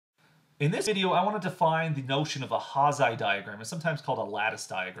In this video, I want to define the notion of a Hasse diagram. It's sometimes called a lattice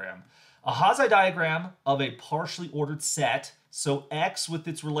diagram. A Hasse diagram of a partially ordered set, so X with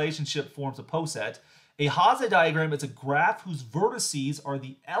its relationship forms a poset. A Hasse diagram is a graph whose vertices are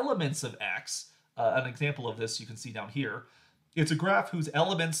the elements of X. An example of this you can see down here. It's a graph whose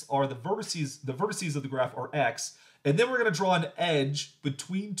elements are the vertices of the graph are X, and then we're going to draw an edge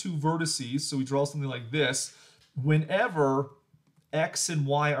between two vertices, so we draw something like this, whenever X and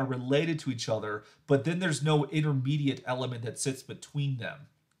Y are related to each other, but then there's no intermediate element that sits between them,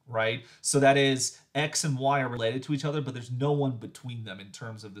 right? So that is, X and Y are related to each other, but there's no one between them in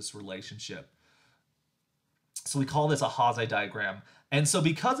terms of this relationship. So we call this a Hasse diagram. And so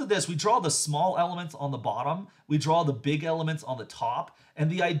because of this, we draw the small elements on the bottom, we draw the big elements on the top, and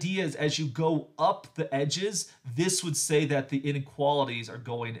the idea is as you go up the edges, this would say that the inequalities are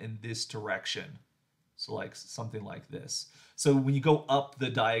going in this direction. So like something like this. So when you go up the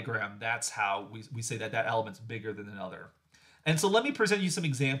diagram, that's how we say that that element's bigger than another. And so let me present you some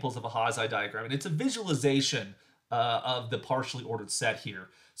examples of a Hasse diagram. And it's a visualization of the partially ordered set here.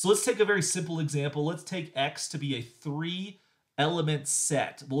 So let's take a very simple example. Let's take X to be a 3-element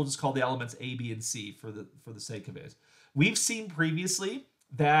set. We'll just call the elements A, B, and C for the sake of it. We've seen previously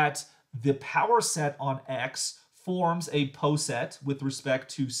that the power set on X forms a poset with respect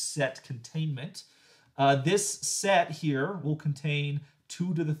to set containment. This set here will contain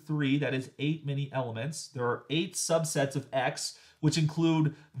 2 to the 3, that is 8 many elements. There are 8 subsets of X, which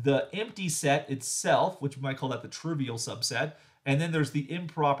include the empty set itself, which we might call that the trivial subset. And then there's the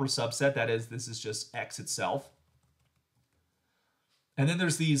improper subset, that is, this is just X itself. And then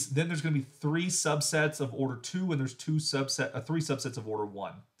there's going to be 3 subsets of order 2, and there's 3 subsets of order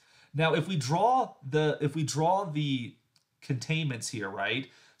 1. Now, if we draw the containments here, right?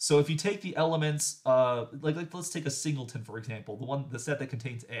 So if you take the elements, let's take a singleton, for example, the set that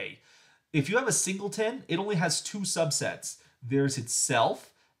contains A. If you have a singleton, it only has 2 subsets. There's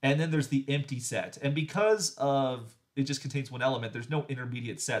itself, and then there's the empty set. And because of it just contains 1 element, there's no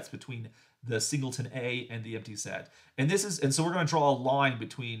intermediate sets between the singleton A and the empty set. And so we're going to draw a line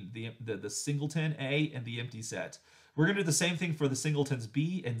between the singleton A and the empty set. We're going to do the same thing for the singletons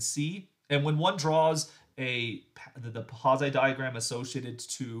B and C. And when one draws the Hasse diagram associated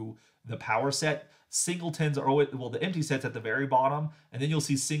to the power set, singletons are always, well, the empty set's at the very bottom, and then you'll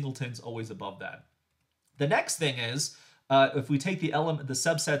see singletons always above that. The next thing is, if we take the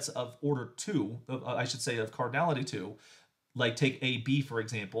subsets of order 2, I should say of cardinality 2, like take AB for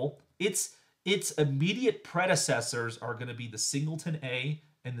example, its immediate predecessors are going to be the singleton A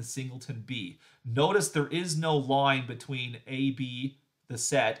and the singleton B. Notice there is no line between AB, the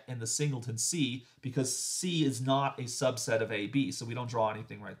set, and the singleton C, because C is not a subset of AB, so we don't draw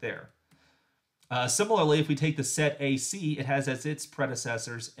anything right there. Similarly, if we take the set AC, it has as its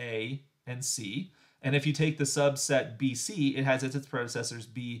predecessors A and C. And if you take the subset BC, it has as its predecessors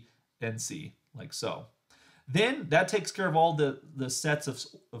B and C, like so. Then that takes care of all the sets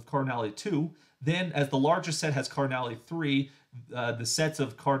of cardinality 2. Then as the larger set has cardinality 3, the sets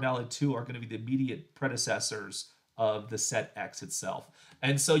of cardinality 2 are going to be the immediate predecessors of the set X itself.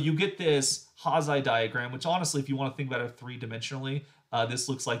 And so you get this Hasse diagram, which honestly, if you want to think about it 3-dimensionally, this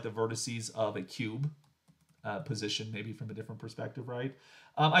looks like the vertices of a cube position, maybe from a different perspective, right?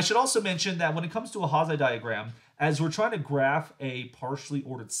 I should also mention that when it comes to a Hasse diagram, as we're trying to graph a partially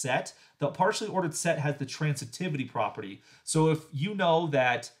ordered set, the partially ordered set has the transitivity property. So if you know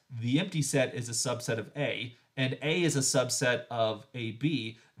that the empty set is a subset of A, and A is a subset of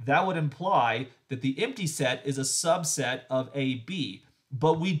AB, that would imply that the empty set is a subset of AB.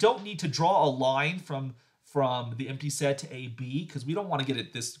 But we don't need to draw a line from the empty set to AB, because we don't want to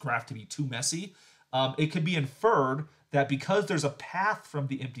get this graph to be too messy. It could be inferred that because there's a path from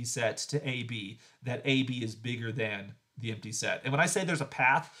the empty set to AB, that AB is bigger than the empty set. And when I say there's a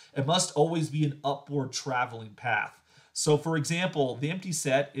path, it must always be an upward traveling path. So for example, the empty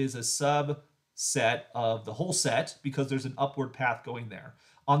set is a subset of the whole set because there's an upward path going there.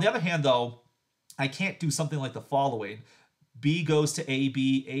 On the other hand, though, I can't do something like the following. B goes to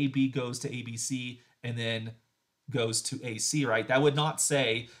AB, AB goes to ABC, and then goes to AC, right? That would not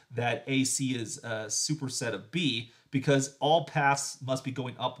say that AC is a superset of B, because all paths must be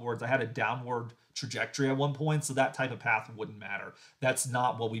going upwards. I had a downward trajectory at one point, so that type of path wouldn't matter. That's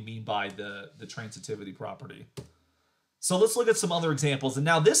not what we mean by the transitivity property. So let's look at some other examples. And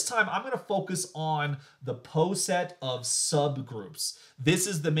now this time I'm going to focus on the poset of subgroups. This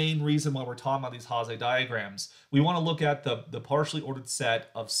is the main reason why we're talking about these Hasse diagrams. We want to look at the partially ordered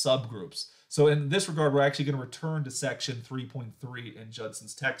set of subgroups. So in this regard, we're actually going to return to section 3.3 in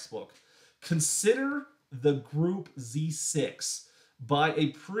Judson's textbook. Consider the group Z6. By a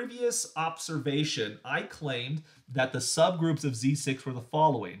previous observation, I claimed that the subgroups of Z6 were the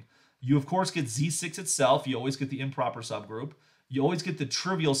following. You, of course, get Z6 itself. You always get the improper subgroup. You always get the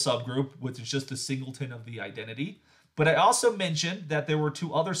trivial subgroup, which is just the singleton of the identity. But I also mentioned that there were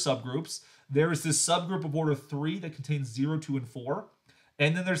two other subgroups. There is this subgroup of order 3 that contains 0, 2, and 4.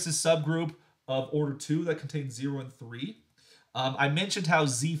 And then there's this subgroup of order 2 that contains 0 and 3. I mentioned how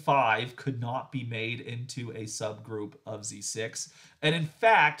Z5 could not be made into a subgroup of Z6. And in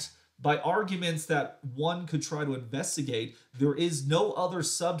fact, by arguments that one could try to investigate, there is no other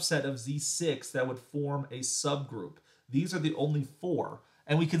subset of Z6 that would form a subgroup. These are the only 4.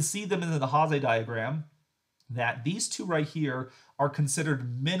 And we can see them in the Hasse diagram that these two right here are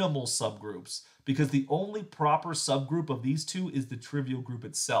considered minimal subgroups because the only proper subgroup of these two is the trivial group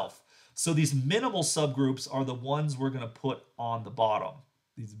itself. So these minimal subgroups are the ones we're going to put on the bottom,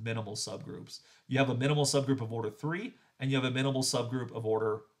 these minimal subgroups. You have a minimal subgroup of order 3, and you have a minimal subgroup of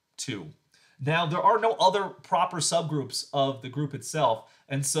order 2. Now, there are no other proper subgroups of the group itself,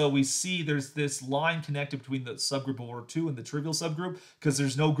 and so we see there's this line connected between the subgroup of order 2 and the trivial subgroup because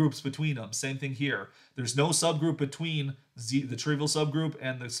there's no groups between them. Same thing here. There's no subgroup between the trivial subgroup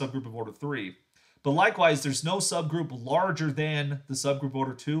and the subgroup of order 3. But likewise, there's no subgroup larger than the subgroup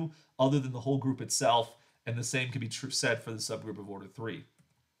order 2 other than the whole group itself, and the same can be said for the subgroup of order 3.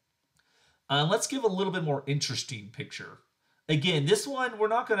 Let's give a little bit more interesting picture. Again, this one we're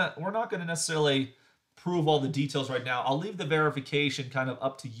not gonna necessarily prove all the details right now. I'll leave the verification kind of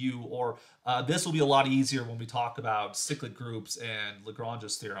up to you, or this will be a lot easier when we talk about cyclic groups and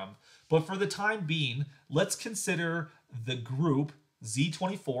Lagrange's theorem. But for the time being, let's consider the group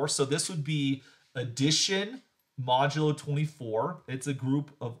Z24. So this would be addition modulo 24. It's a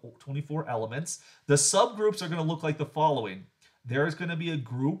group of 24 elements. The subgroups are going to look like the following. There's going to be a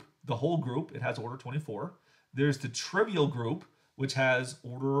group, the whole group, it has order 24. There's the trivial group, which has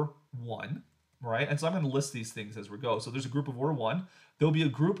order 1, right? And so I'm going to list these things as we go. So there's a group of order 1. There'll be a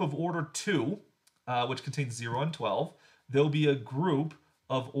group of order 2, which contains 0 and 12. There'll be a group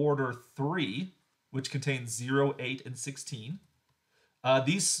of order 3, which contains 0, 8, and 16.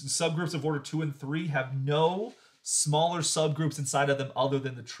 These subgroups of order 2 and 3 have no smaller subgroups inside of them other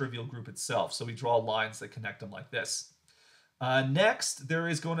than the trivial group itself. So we draw lines that connect them like this. Next, there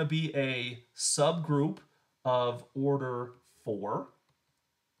is going to be a subgroup of order 4.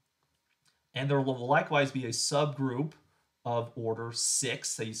 And there will likewise be a subgroup of order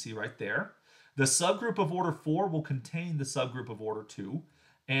 6 that you see right there. The subgroup of order 4 will contain the subgroup of order 2.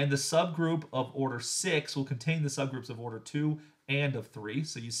 And the subgroup of order 6 will contain the subgroups of order 2 and of 3.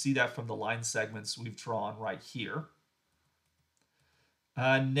 So you see that from the line segments we've drawn right here.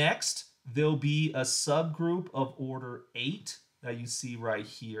 Next, there'll be a subgroup of order 8 that you see right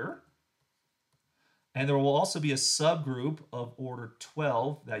here. And there will also be a subgroup of order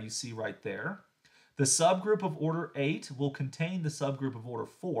 12 that you see right there. The subgroup of order 8 will contain the subgroup of order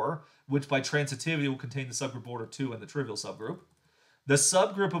 4, which by transitivity will contain the subgroup of order 2 and the trivial subgroup. The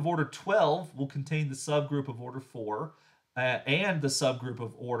subgroup of order 12 will contain the subgroup of order 4 and the subgroup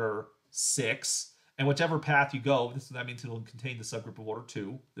of order 6. And whichever path you go, that means it'll contain the subgroup of order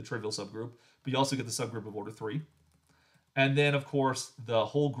 2, the trivial subgroup, but you also get the subgroup of order 3. And then, of course, the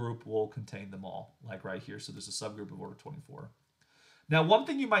whole group will contain them all, like right here. So there's a subgroup of order 24. Now, one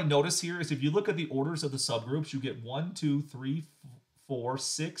thing you might notice here is if you look at the orders of the subgroups, you get 1, 2, 3, 4,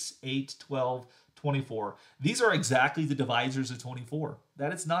 6, 8, 12, 24. These are exactly the divisors of 24.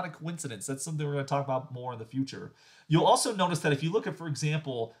 That is not a coincidence. That's something we're going to talk about more in the future. You'll also notice that if you look at, for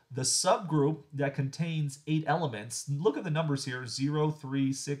example, the subgroup that contains 8 elements, look at the numbers here, 0,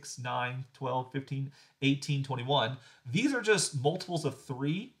 3, 6, 9, 12, 15, 18, 21. These are just multiples of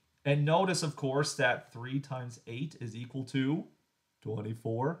 3. And notice, of course, that 3 times 8 is equal to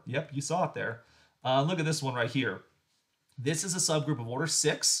 24. Yep, you saw it there. Look at this one right here. This is a subgroup of order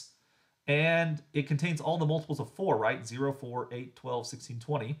 6. And it contains all the multiples of 4, right? 0, 4, 8, 12, 16,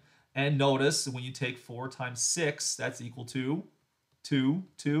 20. And notice when you take 4 times 6, that's equal to 2,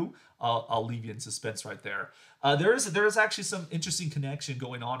 2. I'll leave you in suspense right there. There is actually some interesting connection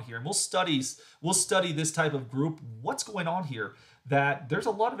going on here. And we'll study this type of group. What's going on here? That there's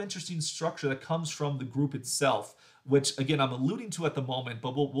a lot of interesting structure that comes from the group itself, which again I'm alluding to at the moment,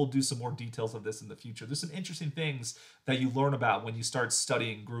 but we'll do some more details of this in the future. There's some interesting things that you learn about when you start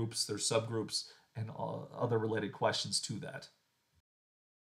studying groups, their subgroups, and other related questions to that.